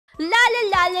La la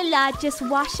la la la, just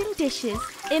washing dishes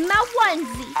in my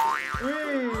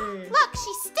onesie. Look,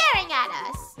 she's staring at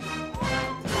us.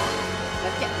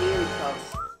 Let's get really close.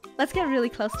 Let's get really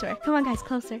close to her. Come on, guys,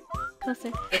 closer.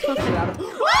 Closer. Closer.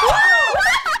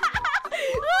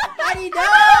 Buddy, no!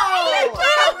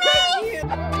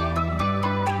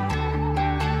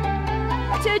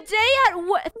 Today at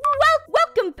work.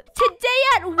 Welcome. Today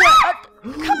at work.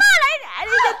 Come on, I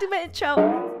didn't get to my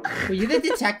intro. Were you the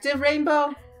detective,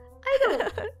 Rainbow? I don't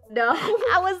know.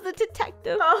 I was the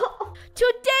detective. Oh.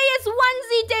 Today is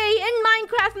onesie day in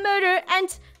Minecraft murder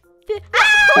and...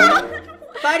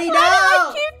 Buddy, no! Why do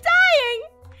I keep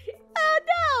dying? Oh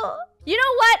no! You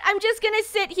know what? I'm just gonna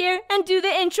sit here and do the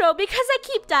intro because I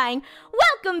keep dying.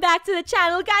 Welcome back to the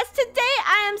channel, guys. Today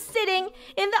I am sitting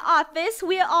in the office.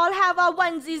 We all have our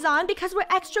onesies on because we're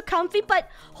extra comfy, but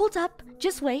hold up,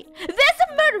 just wait. There's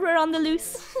a murderer on the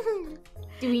loose.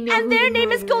 Do we know? And their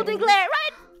name is Golden Glare,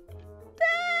 right?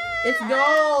 It's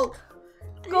gold!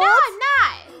 Gold? No, I'm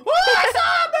not. Oh, I saw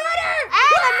a murder!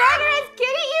 And the murderer is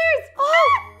kitty ears.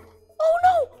 Oh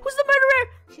no! Who's the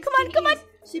murderer? Come on, come on.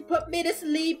 She put me to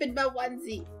sleep in my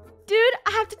onesie. Dude,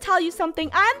 I have to tell you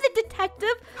something. I'm the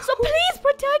detective, so please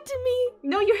protect me.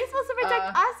 No, you're supposed to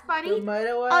protect us, The buddy.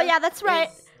 murderer. Oh yeah, that's right.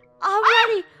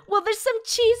 Alrighty. Well, there's some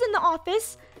cheese in the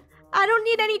office. I don't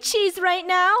need any cheese right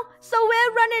now, so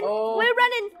we're running. Oh. We're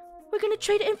running. We're gonna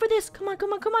trade it in for this. Come on,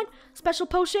 come on, come on. Special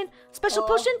potion. Special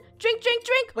potion. Drink, drink,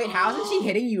 drink. Wait, how isn't she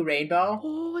hitting you, Rainbow?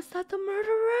 Oh, is that the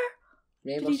murderer?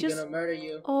 Rainbow, Did he she's just- gonna murder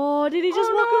you. Oh, did he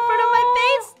just walk in front of my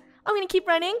face? I'm gonna keep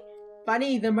running.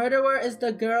 Funny, the murderer is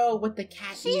the girl with the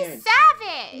cat She's ears.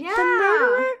 savage. The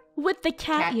murderer with the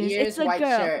cat ears. It's a white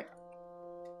girl. shirt.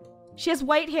 She has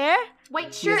white hair.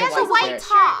 White She shirt has and a a white white shirt.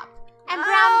 top and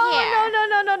brown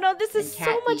hair. No. This is And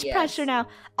so cat much ears. pressure now.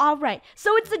 All right.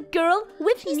 So it's a girl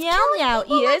with He's meow killing meow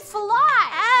people ears. with flies.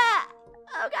 Ah!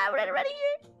 Oh God, we're ready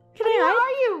here. Can I Where hide?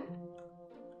 are you?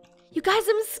 You guys,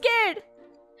 I'm scared.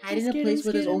 Hide in a scared, place I'm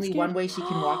where there's scared, I'm only scared. one way she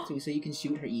can walk to, so you can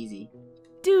shoot her easy.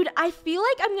 Dude, I feel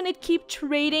like I'm gonna keep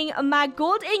trading my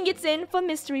gold ingots in for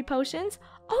mystery potions.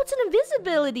 Oh, it's an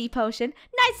invisibility potion.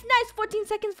 Nice, nice. 14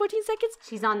 seconds, 14 seconds.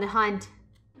 She's on the hunt.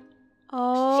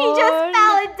 Oh, She just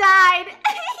fell and died.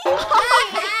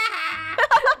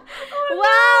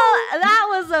 Well, that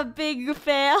was a big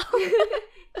fail.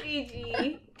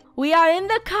 GG. We are in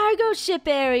the cargo ship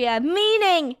area,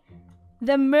 meaning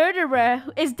the murderer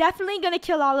is definitely gonna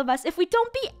kill all of us if we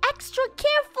don't be extra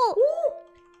careful.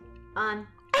 Are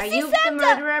see you Santa. the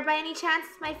murderer by any chance,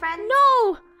 my friend?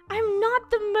 No, I'm not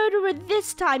the murderer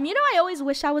this time. You know, I always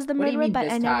wish I was the What do you murderer, mean but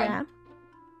this I never time? am.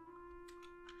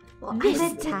 Well, I'm This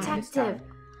the time. detective.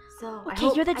 So I Okay,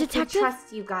 hope you're the I can detective?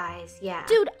 trust you guys. Yeah.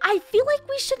 Dude, I feel like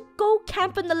we should go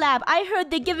camp in the lab. I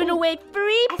heard they're giving away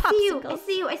free I see you. I popsicles.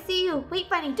 see you. I see you. Wait,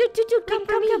 Bunny. Dude, come,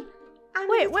 for come, me. come. I'm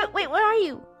Wait, the wait, where are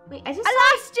you? Wait, I just I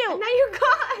saw lost you. And now you're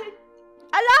gone.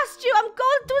 I lost you. I'm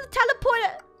going through the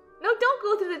teleporter. No, don't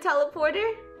go through the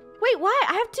teleporter. Wait, why?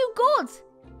 I have 2 golds.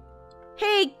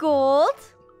 Hey, Gold.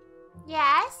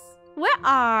 Yes. Where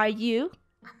are you?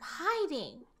 I'm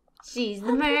hiding. She's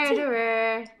the Oh, pretty.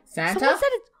 murderer. Santa? Someone said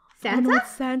it. Santa? Oh, no,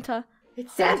 it's Santa.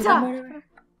 It's Santa the Santa. murderer?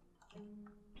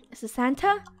 Is it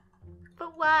Santa?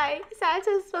 But why?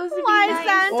 Santa's supposed to Why be nice.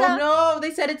 Santa? Oh no,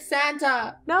 they said it's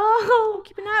Santa. No.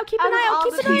 Keep an eye out. Keep Out an of eye out. all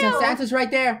Keep the an eye people. out. Santa's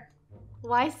right there.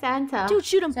 Why Santa? Dude,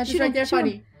 shoot him. Santa's shoot right him. there, shoot him.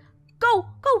 Funny. Go,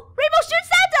 go. Rainbow, shoot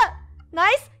Santa.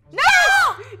 Nice. No!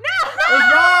 No!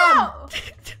 It's wrong.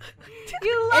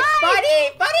 You lied! It's Funny.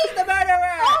 Funny's the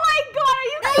murderer. Oh my god, are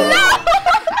you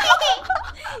kidding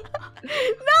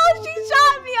No, she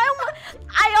shot me.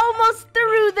 I almost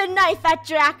threw the knife at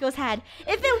Draco's head.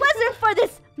 If it wasn't for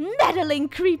this meddling,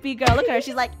 creepy girl, look at her.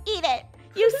 She's like, eat it.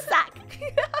 You suck.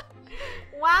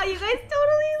 Wow, you guys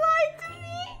totally lied to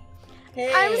me.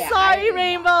 Hey, I'm sorry, I-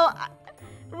 Rainbow.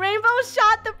 Rainbow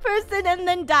shot the person and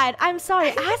then died. I'm sorry.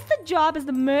 As the job as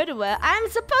the murderer, I'm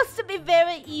supposed to be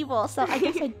very evil. So I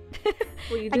guess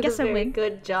Well, you I did guess a I very win.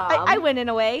 good job. I win in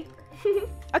a way.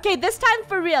 Okay, this time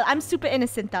for real. I'm super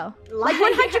innocent though. Like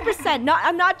Liar. 100%. No,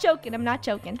 I'm not joking. I'm not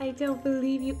joking. I don't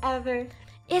believe you ever.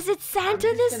 Is it I'm Santa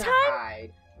just this gonna time?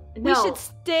 hide. We No. should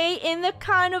stay in the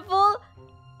carnival.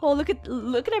 Oh, look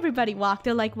at everybody walk.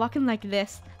 They're like walking like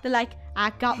this. They're like, I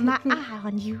got my eye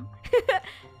on you.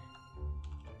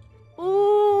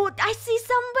 Ooh, I see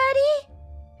somebody.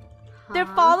 They're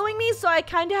Huh? following me, so I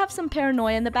kind of have some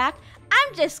paranoia in the back.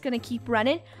 I'm just gonna keep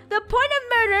running. The point of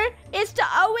murder is to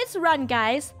always run,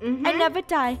 guys, and never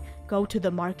die. Go to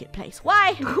the marketplace.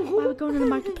 Why? Why are we going to the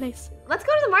marketplace? Let's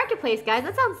go to the marketplace, guys.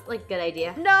 That sounds like a good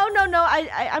idea. No.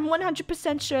 I'm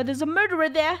 100% sure there's a murderer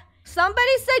there.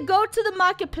 Somebody said go to the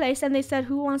marketplace, and they said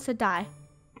who wants to die.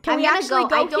 Can we actually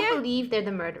go I don't here? believe they're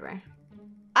the murderer.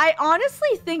 I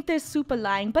honestly think they're super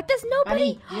lying, but there's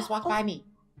nobody. Bunny, you just walked by me.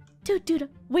 Dude,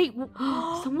 wait.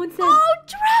 Someone said. Oh,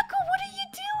 Draco, what are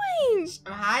you doing?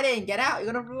 I'm hiding. Get out.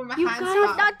 You're gonna ruin my You hiding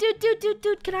guys- spot. No,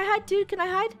 dude. Can I hide, dude? Can I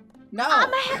hide? No.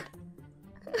 My head.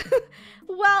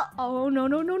 Well, oh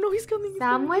no, he's coming.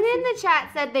 Someone in the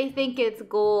chat said they think it's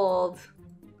gold.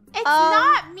 It's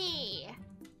not me.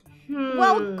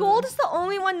 Well, Gold is the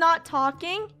only one not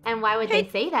talking. And why would they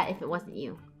say that if it wasn't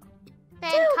you?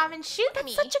 Then Dude, come and shoot That's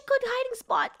me. such a good hiding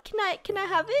spot. Can I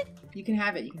have it? You can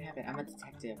have it. You can have it. I'm a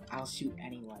detective. I'll shoot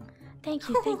anyone. Thank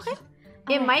you. It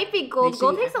Alright. might be gold. Make sure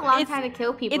Gold you- takes a long It's- time to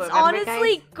kill people. It's remember,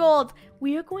 honestly guys? Gold.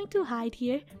 We are going to hide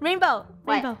here. Rainbow.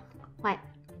 What? Rainbow. What?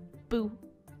 Boo.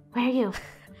 Where are you?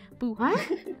 Boo. What?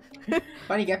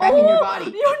 Bunny, get back in your body.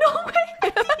 You're no way.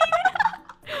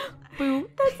 Boo.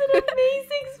 That's an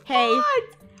amazing spot. Hey,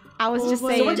 I was just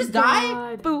saying. Someone just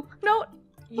died? Boo. No.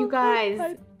 You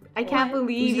guys, I can't What?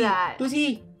 believe that. Who's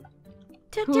he?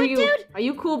 Who are you? Dude. Are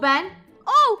you cool, Ben?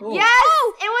 Oh. Oh. Yes,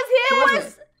 Oh. it was Who him.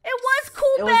 was it? It was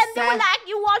cool, It was Ben. You were Seth. like,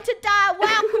 you want to die.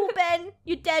 Wow, cool, Ben.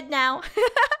 You're dead now.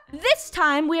 This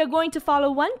time, we are going to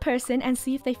follow one person and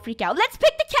see if they freak out. Let's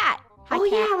pick the cat. Hi, Oh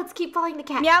cat. yeah, let's keep following the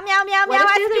cat. Meow, meow, meow, What meow. if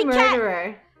I they're the speak cat.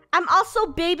 murderer? I'm also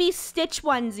baby Stitch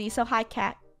onesie, so hi,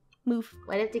 cat. Move.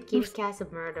 What if the kitty cat's a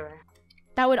murderer?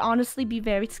 That would honestly be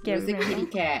very scary. Who's the right kitty now.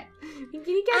 cat? The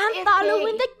kitty cat's I'm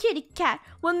following the kitty cat.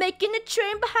 We're making a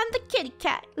train behind the kitty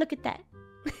cat. Look at that.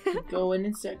 Going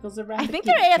in circles around I the think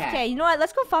kitty they're cat. AFK. You know what?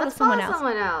 Let's go follow Let's someone follow else.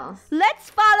 someone else. Let's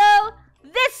follow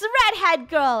this redhead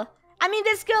girl. I mean,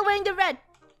 this girl wearing the red.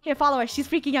 Here, follow her. She's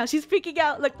freaking out.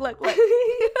 Look.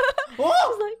 Oh!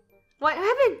 She's like, What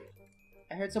happened?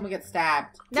 I heard someone get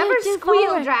stabbed. Never dude, follow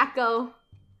squeal, her. Draco.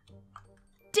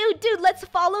 dude, let's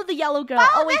follow the yellow girl.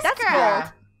 Follow Oh, wait, this that's girl.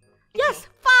 gold. Yes,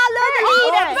 follow the Oh,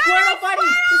 leader. the Squirtle, buddy!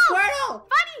 The Squirtle!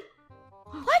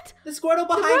 What? The Squirtle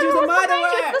behind you is a murderer! No,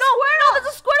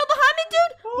 there's a Squirtle behind me,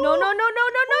 dude. No.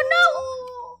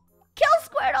 Oh. Kill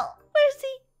Squirtle. Where's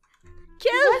he?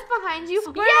 Kill. What's behind you?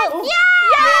 Squirtle. Oh.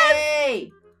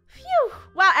 Yay! Phew.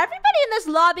 Wow, everybody in this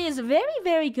lobby is very,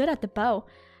 very good at the bow.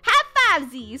 High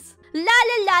fivesies.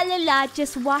 La,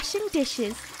 just washing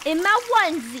dishes in my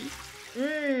onesie.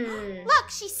 Look,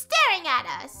 she's staring at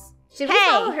us. Should we Hey.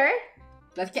 follow her?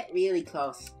 Let's get really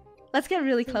close. Let's get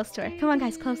really close to her. Come on,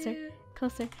 guys, closer.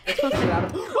 Closer. Let's get out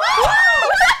of- Buddy,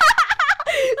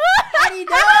 Buddy,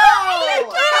 no!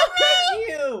 How could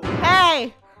you?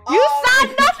 Hey, you saw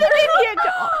nothing in here.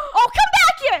 Oh, come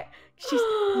back here.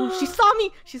 She saw me.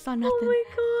 She saw nothing. Oh my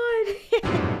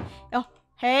god. Oh,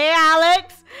 hey,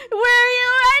 Alex. Where are you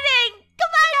running?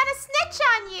 Come on. I got a snitch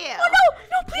on you. Oh, no,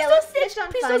 please Yeah, don't let's stitch. snitch on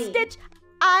Please don't Funneh. stitch.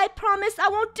 I promise I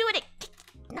won't do it.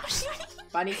 No,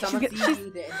 Bunny, someone She's- sees she's- you.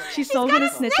 They're in the- she's so gonna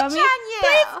snitch on me. on you.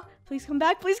 Please come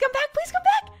back. Please come back.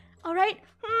 All right.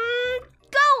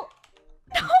 Go.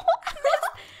 No.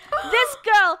 This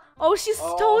girl. Oh, she's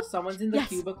Oh, told. someone's in the Yes,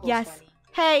 cubicle. yes. Bunny.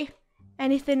 Hey,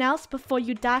 anything else before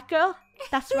you die, girl?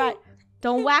 That's right.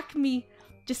 Don't whack me.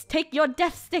 Just take your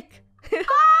death stick.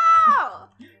 Oh.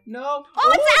 No.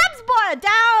 Oh, it's Abs Boy.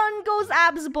 Down goes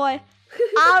Abs Boy.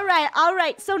 All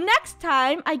right. So next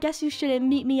time, I guess you shouldn't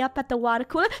meet me up at the water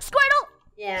cooler. Squirtle.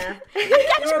 Yeah. They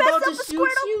Catch were about to myself a shoot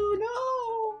Squirtle. you. No.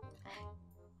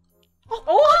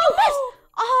 Oh, you missed.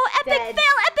 Oh, epic Dead.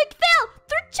 fail.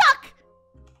 Through Chuck.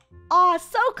 Oh,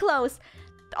 so close.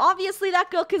 Obviously,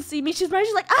 that girl can see me. She's like,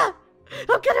 I'm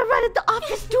gonna run at the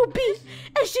office to B.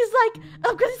 And she's like,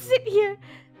 I'm gonna sit here.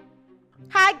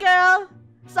 Hi, girl.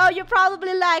 So you're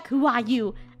probably like, who are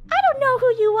you? I don't know who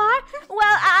you are.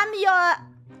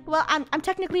 Well, I'm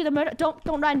technically the murderer. Don't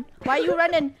run. Why are you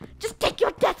running? Just take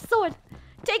your death sword.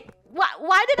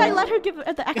 Why did I let her give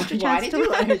her the extra Why chance did to you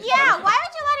run? let her Yeah, why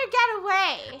would you let her get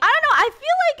away? I don't know. I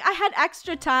feel like I had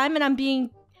extra time and I'm being,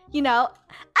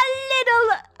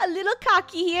 a little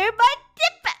cocky here, but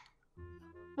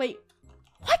wait.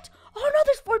 What? Oh no,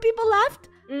 there's 4 people left.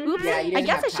 Oops. Yeah, you I didn't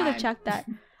guess have I should have time. checked that.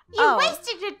 You Oh.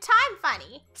 wasted your time,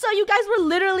 Funneh. So you guys were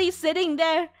literally sitting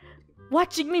there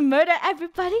watching me murder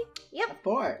everybody? Of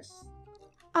course.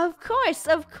 Of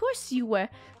course you were.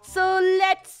 So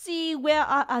let's see where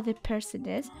our other person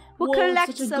is. We'll Whoa,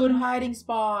 collect such a some. good hiding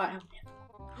spot.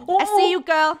 I see you,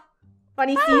 girl.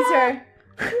 Bunny sees her.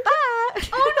 Bye.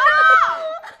 Oh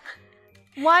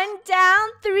 1 down,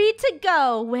 3 to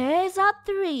go. Where's our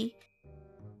 3?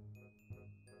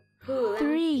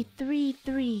 3.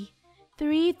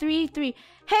 3.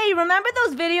 Hey, remember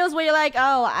those videos where you're like,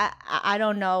 oh, I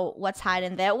don't know what's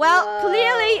hiding there? Well, Whoa.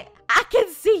 clearly, I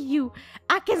can see you.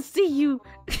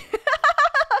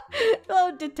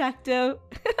 Oh, detective.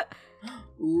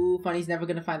 Ooh, Funneh's never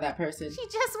gonna find that person. She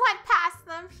just went past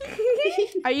them.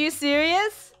 Are you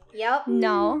serious? Yep.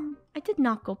 No, I did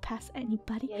not go past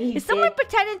anybody. Yeah, you Is someone did.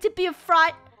 pretending to be a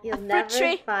fraud? You'll a never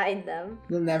tree? find them.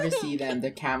 You'll never see them.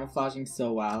 They're camouflaging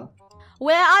so well.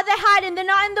 Where are they hiding? They're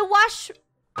not in the wash.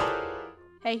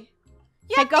 Hey.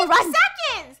 Hey, go run.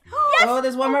 Seconds. Yes. Oh,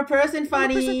 there's one more person, One more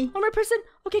person. Funneh. One more person.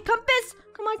 Okay, compass.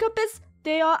 Come on, compass.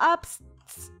 They are up.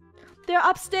 They're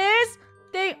upstairs.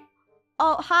 They.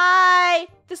 Oh, hi.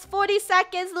 There's 40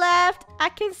 seconds left. I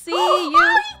can see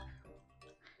you.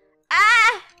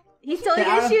 Ah! He's totally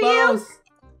They're out gonna of shoot you. bows.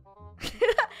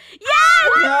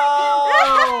 Yes!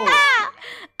 No!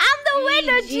 I'm the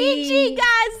winner. GG. GG,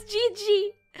 guys. GG.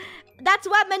 That's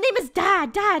why my name is Da.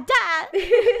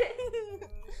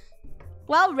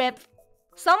 Well, Rip,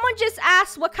 someone just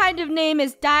asked what kind of name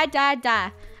is Da.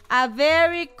 A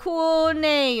very cool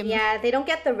name. Yeah, they don't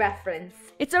get the reference.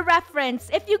 It's a reference.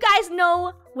 If you guys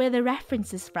know where the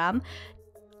reference is from,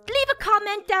 leave a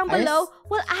comment down below.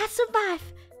 Will I survive?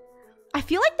 I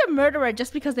feel like they're murderer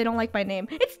just because they don't like my name.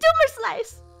 It's Doomer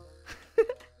Slice.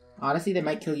 Honestly, they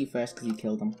might kill you first because you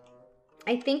killed them.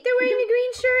 I think they're wearing a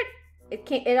green shirt.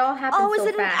 It all happened Oh, so is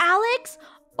it fast. an Alex?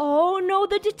 Oh no,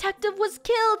 the detective was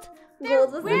killed.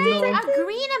 Gold was the Wearing a detective.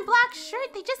 green and black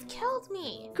shirt. They just killed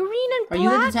me. Green and Are black. you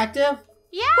the detective?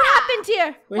 Yeah. What happened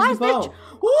here? Where's Why the is there bow?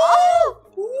 Oh!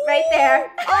 Right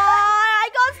there. Oh, I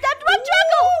got stabbed. Run,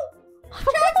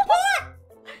 Draco! Transport!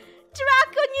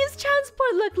 Draco needs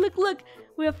transport. Look.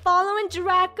 We're following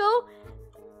Draco.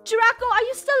 Draco, are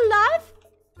you still alive?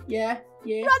 Yeah. Run,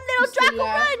 I'm little still Draco,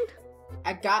 alive. run!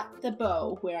 I got the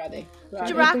bow. Where are they? Where are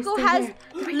they? Draco They're has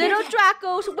still here. little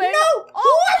Dracos. Where? No!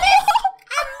 Oh, I missed!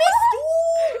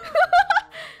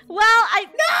 Well, I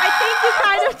think you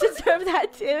kind of deserve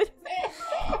that, dude.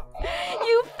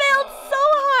 You failed so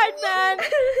hard, man.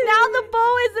 Now the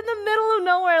bow is in the middle of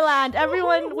nowhere land.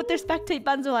 Everyone with their spectate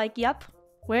buttons are like, yep,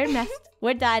 we're messed.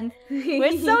 We're done.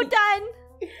 We're so done.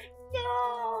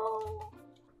 No!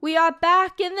 We are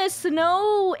back in the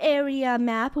snow area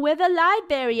map where the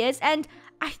library is, and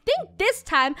I think this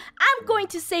time I'm going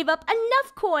to save up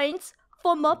enough coins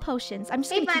for more potions. I'm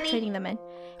just Hey, going to keep Bunny. trading them in.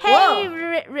 Hey,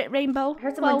 Whoa. Rainbow. I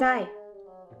heard someone Whoa. die.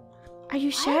 Are you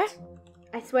sure?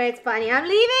 I swear it's funny. I'm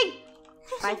leaving.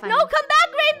 Bye, funny. No, come back,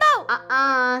 Rainbow!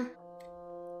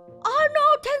 Oh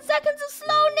no, 10 seconds of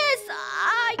slowness!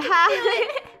 I can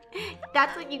feel it.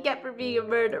 That's what you get for being a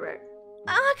murderer.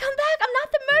 Come back, I'm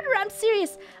not the murderer, I'm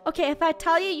serious. Okay, if I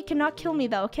tell you, you cannot kill me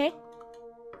though, okay?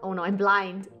 Oh no, I'm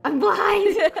blind. I'm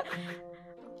blind.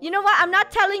 You know what, I'm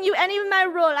not telling you any of my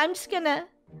role. I'm just gonna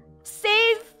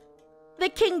save the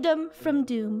kingdom from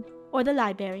doom. Or the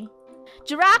library.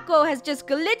 Draco has just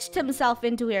glitched himself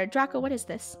into here. Draco, what is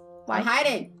this? I'm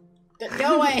hiding.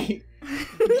 Go away.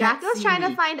 Draco's trying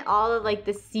to find all of like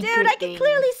the secret Dude, I can things.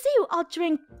 clearly see you. I'll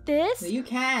drink this. No, you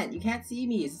can't. You can't see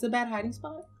me. Is this a bad hiding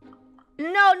spot?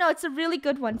 No, it's a really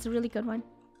good one. It's a really good one.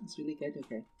 It's really good.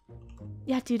 Okay.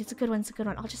 Yeah, dude, it's a good one. It's a good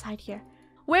one. I'll just hide here.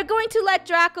 We're going to let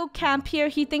Draco camp here.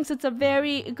 He thinks it's a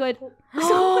very good...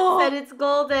 Someone said it's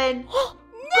golden. Gold?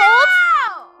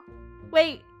 No!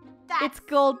 Wait, That's it's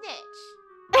gold.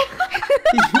 Snitch.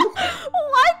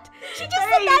 What? She just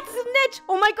said that snitch.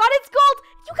 Oh my god, it's gold.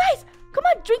 You guys, come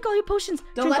on, drink all your potions.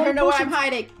 Don't Drink let all her your know where I'm potions.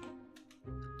 hiding.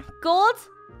 Gold?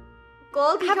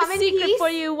 Gold, I you have come a in secret peace? for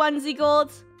you, onesie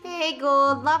gold. Hey,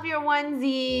 Gold, love your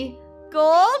onesie.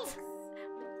 Gold?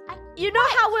 You know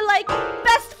how we're like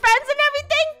best friends and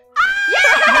everything?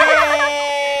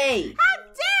 Yay! How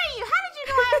dare you? How did you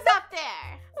know I was up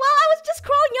there? Well, I was just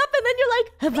crawling up and then you're like,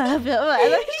 and then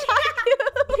I shot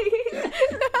you.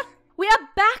 We are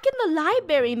back in the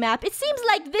library map. It seems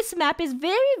like this map is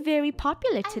very, very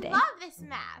popular today. I love this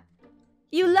map.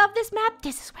 You love this map?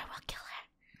 This is where we'll kill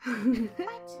her.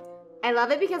 What? I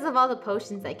love it because of all the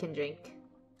potions I can drink.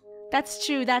 That's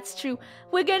true, that's true.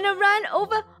 We're gonna run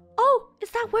over... Oh, is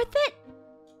that worth it?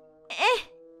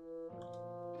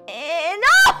 No!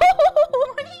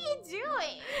 What are you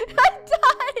doing? I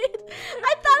died!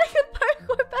 I thought I could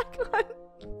parkour back on.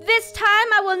 This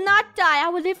time I will not die. I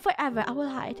will live forever. I will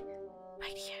hide.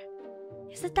 Right here.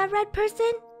 Is it that red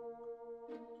person?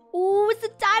 Ooh, it's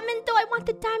the diamond though. I want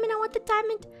the diamond. I want the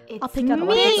diamond. It's I'll pick up I want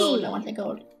the me. gold. I want the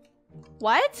gold.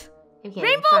 What? Okay,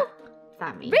 Rainbow? It's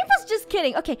not me. Rainbow's just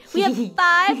kidding. Okay, we have 5.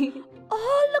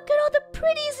 Oh, look at all the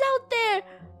pretties out there.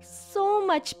 So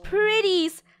much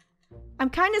pretties. I'm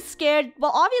kind of scared.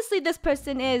 Well, obviously this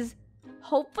person is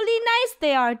hopefully nice.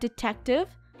 They are a detective.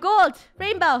 Gold,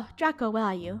 Rainbow, Draco, where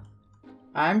are you?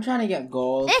 I'm trying to get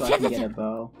gold so I can get a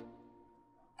bow.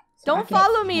 So I Don't can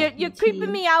follow me. help You're you creeping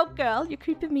team. me out, girl. You're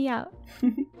creeping me out.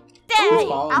 there. Who's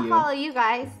following I'll you? follow you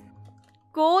guys.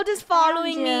 Gold is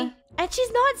following Found me. ya. And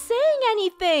she's not saying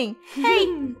anything. Hey,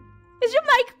 is your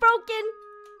mic broken?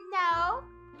 No.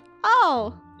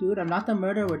 Oh, Dude, I'm not the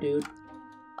murderer, dude.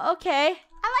 okay.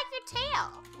 I like your tail.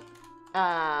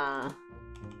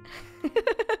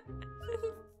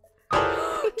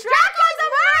 Draco's a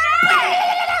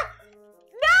murderer!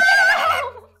 No!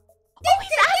 Oh,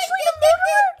 he's actually a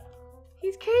murderer?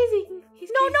 He's crazy.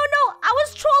 He's No, crazy. no, no. I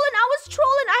was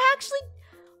trolling. I actually...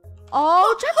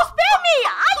 Oh, Draco spared me!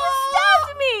 You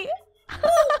stabbed me!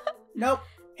 Nope.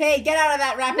 Hey, get out of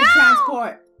that rapid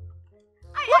transport.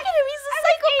 Look at him, he's a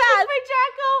psychopath! for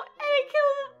Draco, and I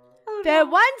killed him. Oh, There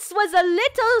no. once was a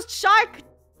little shark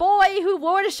boy who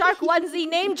wore a shark onesie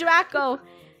named Draco.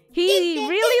 He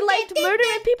really liked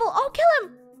murdering people. Oh, kill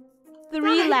him!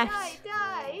 Three left.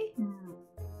 Die.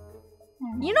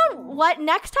 You know what?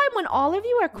 Next time when all of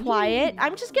you are quiet,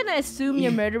 I'm just gonna assume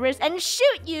you're murderers and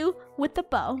shoot you with the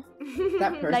bow.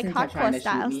 That person's Like not trying to hardcore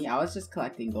styles. shoot me. I was just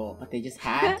collecting gold, but they just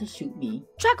had to shoot me.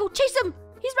 Draco, chase him!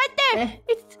 He's right there! Eh,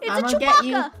 It's a I'ma get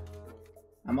you. Chewbacca!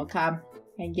 I'm gonna come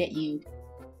and get you.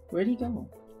 Where'd he go?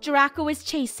 Draco is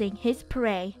chasing his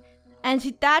prey. And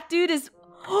that dude is...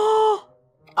 Oh,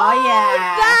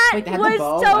 yeah. That Wait, they had the was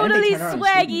bow? Why didn't they totally turn around and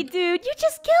shoot me? swaggy, dude. You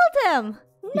just killed him.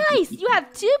 Nice. You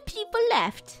have 2 people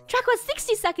left. Draco has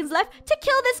 60 seconds left to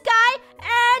kill this guy.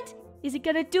 And is he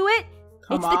gonna do it?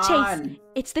 Come it's the chase. on.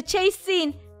 It's the chase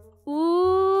scene.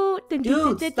 Ooh. Dun, dun, dun,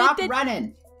 Dude, dun, stop dun, dun.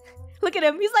 running. Look at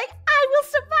him. He's like, I will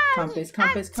survive. Compass,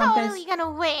 compass, I'm compass. totally gonna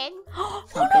win. Oh,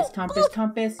 Compass, no. compass, Gold.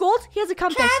 compass. Gold, he has a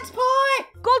compass. Transport!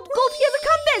 Gold, he has a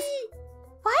compass.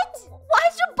 What? Why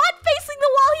is your butt facing the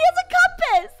wall? He has a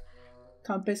compass.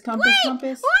 Compass, compass,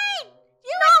 compass. Wait!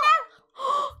 You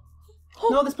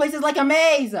No, this place is like a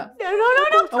maze. No.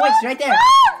 Oh, wait, it's right there.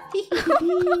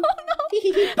 No.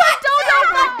 Dodo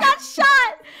got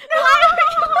shot.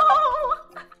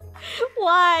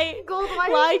 Why? Gold,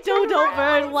 Why did you turn Dodo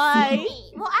around? Bird? Why?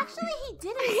 Well, actually, he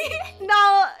didn't.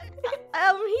 No.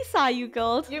 He saw you,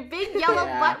 Gold. Your big yellow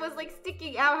Yeah. butt was like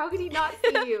sticking out. How could he not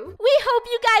see you? We hope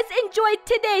you guys enjoyed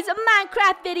today's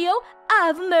Minecraft video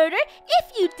of murder.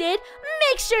 If you did,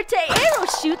 make sure to arrow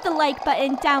shoot the like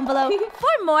button down below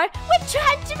for more. We're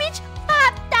trying to reach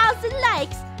 5,000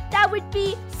 likes. That would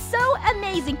be so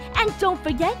amazing. And don't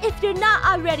forget, if you're not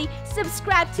already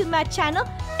subscribed to my channel,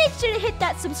 make sure to hit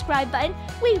that subscribe button.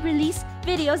 We release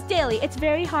videos daily. It's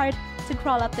very hard to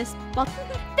crawl up this wall.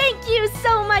 Thank you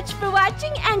so much for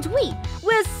watching, and we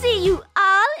will see you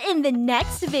all in the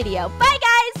next video. Bye,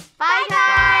 guys! Bye,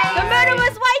 guys. The murder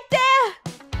was right there!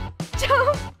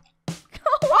 Don't...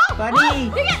 Buddy!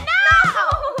 You get